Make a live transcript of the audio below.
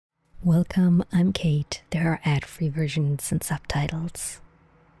Welcome, I'm Kate. There are ad-free versions and subtitles.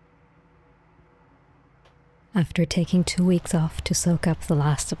 After taking 2 weeks off to soak up the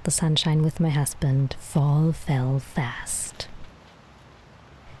last of the sunshine with my husband, fall fell fast.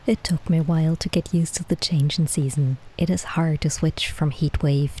 It took me a while to get used to the change in season. It is hard to switch from heat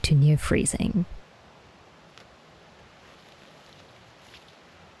wave to near freezing.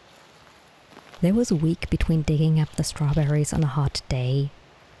 There was a week between digging up the strawberries on a hot day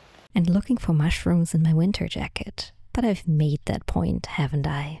and looking for mushrooms in my winter jacket, but I've made that point, haven't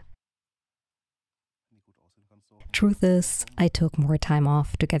I? Truth is, I took more time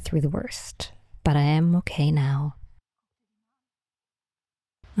off to get through the worst, but I am okay now.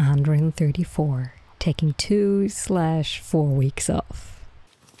 134, taking 2/4 weeks off.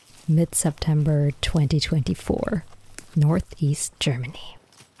 Mid-September 2024, Northeast Germany.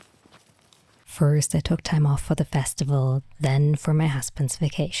 First, I took time off for the festival, then for my husband's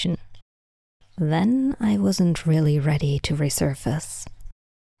vacation. Then I wasn't really ready to resurface.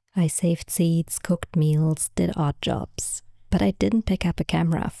 I saved seeds, cooked meals, did odd jobs, but I didn't pick up a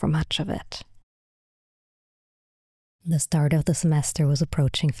camera for much of it. The start of the semester was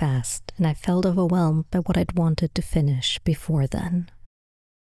approaching fast, and I felt overwhelmed by what I'd wanted to finish before then.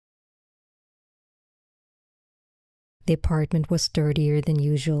 The apartment was dirtier than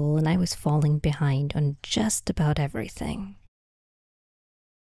usual, and I was falling behind on just about everything.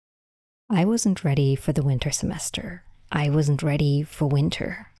 I wasn't ready for the winter semester. I wasn't ready for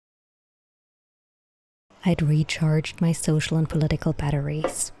winter. I'd recharged my social and political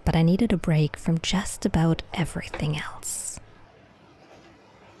batteries, but I needed a break from just about everything else.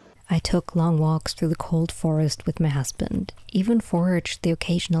 I took long walks through the cold forest with my husband, even foraged the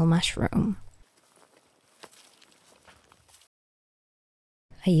occasional mushroom.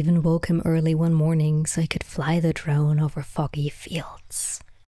 I even woke him early one morning so I could fly the drone over foggy fields.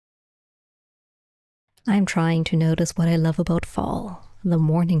 I'm trying to notice what I love about fall. The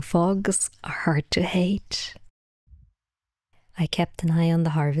morning fogs are hard to hate. I kept an eye on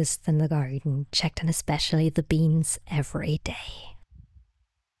the harvest in the garden, checked on especially the beans every day.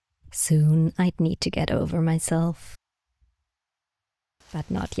 Soon I'd need to get over myself. But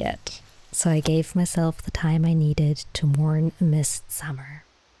not yet, so I gave myself the time I needed to mourn amidst summer.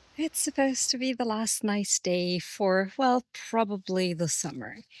 It's supposed to be the last nice day for, well, probably the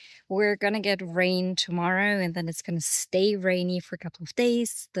summer. We're gonna get rain tomorrow and then it's gonna stay rainy for a couple of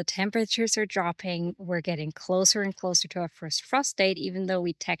days. The temperatures are dropping. We're getting closer and closer to our first frost date, even though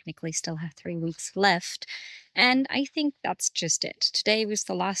we technically still have 3 weeks left. And I think that's just it. Today was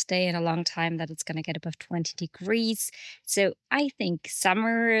the last day in a long time that it's gonna get above 20 degrees. So I think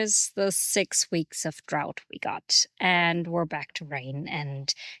summer is the 6 weeks of drought we got, and we're back to rain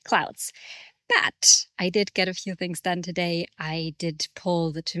and clouds. But I did get a few things done today. I did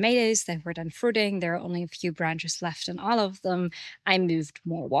pull the tomatoes that were done fruiting. There are only a few branches left on all of them. I moved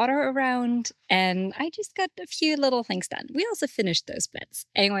more water around and I just got a few little things done. We also finished those beds.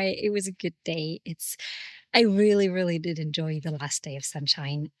 Anyway, it was a good day. I really did enjoy the last day of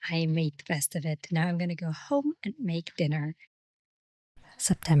sunshine. I made the best of it. Now I'm going to go home and make dinner.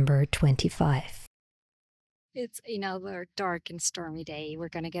 September 25. It's another dark and stormy day. We're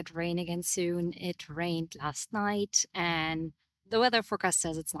going to get rain again soon. It rained last night and the weather forecast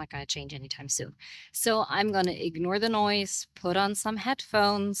says it's not going to change anytime soon. So I'm going to ignore the noise, put on some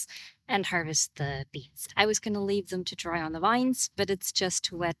headphones, and harvest the beets. I was going to leave them to dry on the vines, but it's just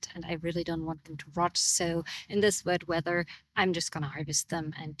too wet and I really don't want them to rot. So in this wet weather, I'm just going to harvest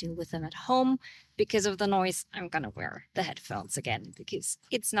them and deal with them at home. Because of the noise, I'm going to wear the headphones again because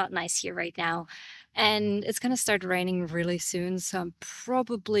it's not nice here right now. And it's going to start raining really soon, so I'm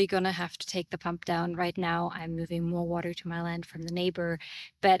probably going to have to take the pump down. Right now, I'm moving more water to my land from the neighbor,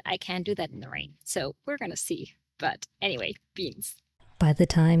 but I can't do that in the rain. So we're going to see. But anyway, beans. By the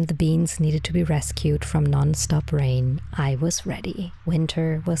time the beans needed to be rescued from non-stop rain, I was ready.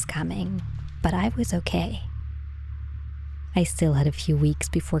 Winter was coming, but I was okay. I still had a few weeks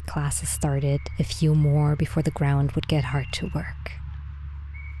before classes started, a few more before the ground would get hard to work.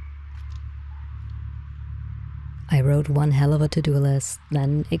 I wrote one hell of a to-do list,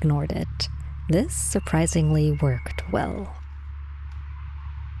 then ignored it. This surprisingly worked well.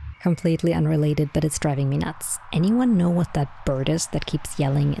 Completely unrelated, but it's driving me nuts. Anyone know what that bird is that keeps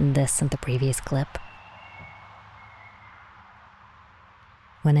yelling in this and the previous clip?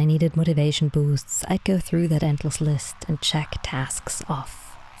 When I needed motivation boosts, I'd go through that endless list and check tasks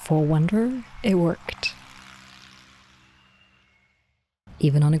off. For a wonder, it worked.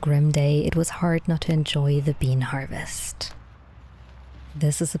 Even on a grim day, it was hard not to enjoy the bean harvest.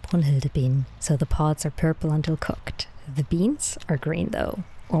 This is a Brunhilde bean, so the pods are purple until cooked. The beans are green though,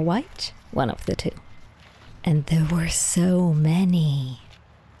 or white, one of the two. And there were so many.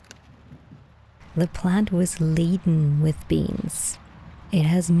 The plant was laden with beans. It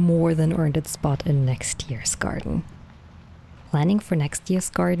has more than earned its spot in next year's garden. Planning for next year's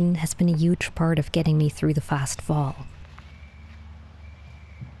garden has been a huge part of getting me through the fast fall.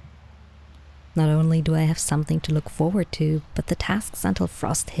 Not only do I have something to look forward to, but the tasks until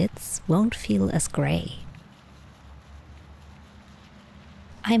frost hits won't feel as grey.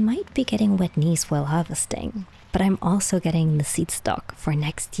 I might be getting wet knees while harvesting, but I'm also getting the seed stock for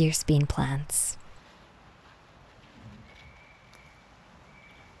next year's bean plants.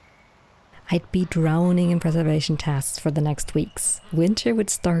 I'd be drowning in preservation tasks for the next weeks. Winter would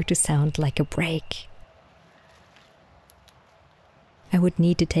start to sound like a break. I would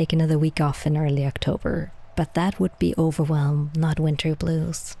need to take another week off in early October, but that would be overwhelm, not winter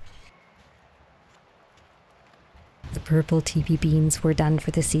blues. The purple TP beans were done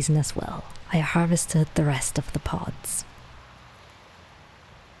for the season as well. I harvested the rest of the pods.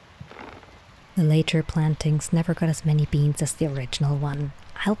 The later plantings never got as many beans as the original one.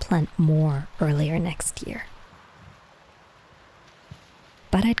 I'll plant more earlier next year.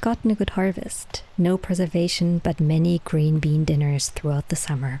 But I'd gotten a good harvest. No preservation, but many green bean dinners throughout the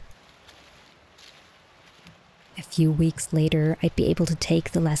summer. A few weeks later, I'd be able to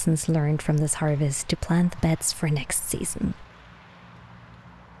take the lessons learned from this harvest to plant the beds for next season.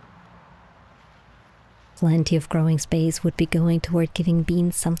 Plenty of growing space would be going toward giving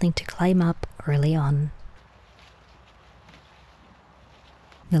beans something to climb up early on.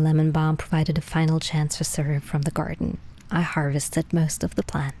 The lemon balm provided a final chance for syrup from the garden. I harvested most of the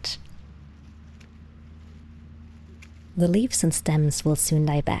plant. The leaves and stems will soon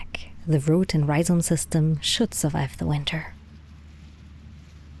die back. The root and rhizome system should survive the winter.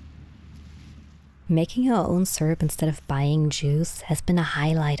 Making our own syrup instead of buying juice has been a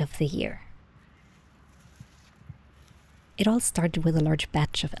highlight of the year. It all started with a large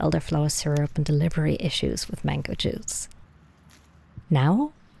batch of elderflower syrup and delivery issues with mango juice.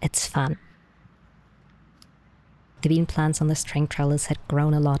 Now, it's fun. The bean plants on the string trellis had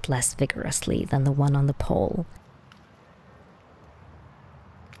grown a lot less vigorously than the one on the pole.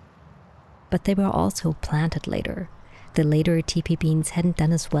 But they were also planted later. The later TP beans hadn't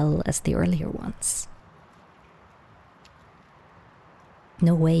done as well as the earlier ones.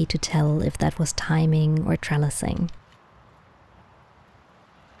 No way to tell if that was timing or trellising.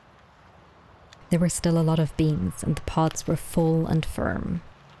 There were still a lot of beans and the pods were full and firm.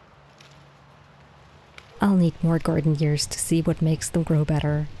 I'll need more garden years to see what makes them grow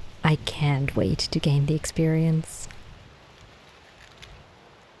better. I can't wait to gain the experience.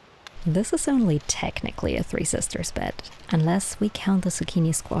 This is only technically a Three Sisters bed, unless we count the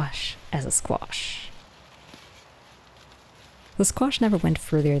zucchini squash as a squash. The squash never went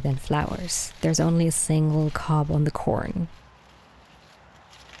further than flowers. There's only a single cob on the corn.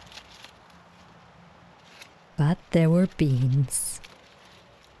 But there were beans.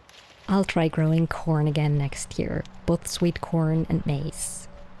 I'll try growing corn again next year, both sweet corn and maize,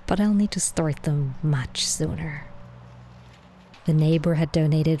 but I'll need to start them much sooner. The neighbor had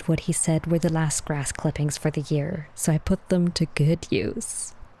donated what he said were the last grass clippings for the year, so I put them to good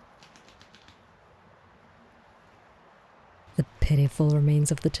use. The pitiful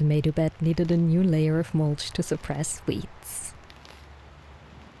remains of the tomato bed needed a new layer of mulch to suppress weeds.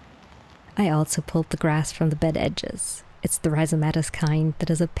 I also pulled the grass from the bed edges. It's the rhizomatous kind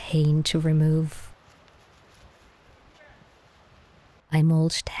that is a pain to remove. I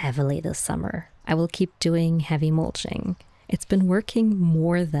mulched heavily this summer. I will keep doing heavy mulching. It's been working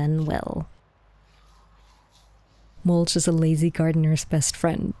more than well. Mulch is a lazy gardener's best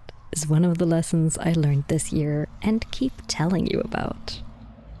friend, is one of the lessons I learned this year and keep telling you about.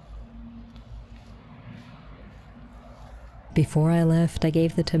 Before I left, I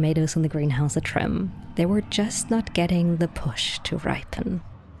gave the tomatoes in the greenhouse a trim. They were just not getting the push to ripen.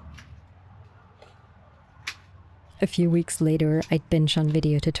 A few weeks later, I'd binge on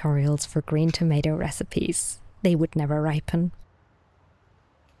video tutorials for green tomato recipes. They would never ripen.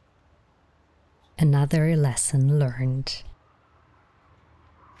 Another lesson learned.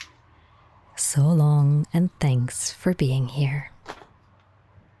 So long, and thanks for being here.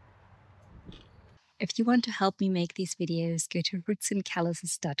 If you want to help me make these videos, go to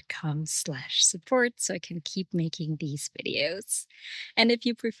rootsandcalluses.com/support so I can keep making these videos. And if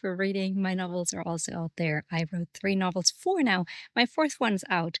you prefer reading, my novels are also out there. I wrote 3 novels, 4 now. My 4th one's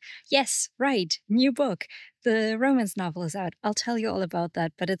out. Yes, right, new book. The romance novel is out. I'll tell you all about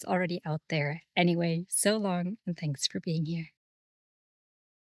that, but it's already out there. Anyway, so long, and thanks for being here.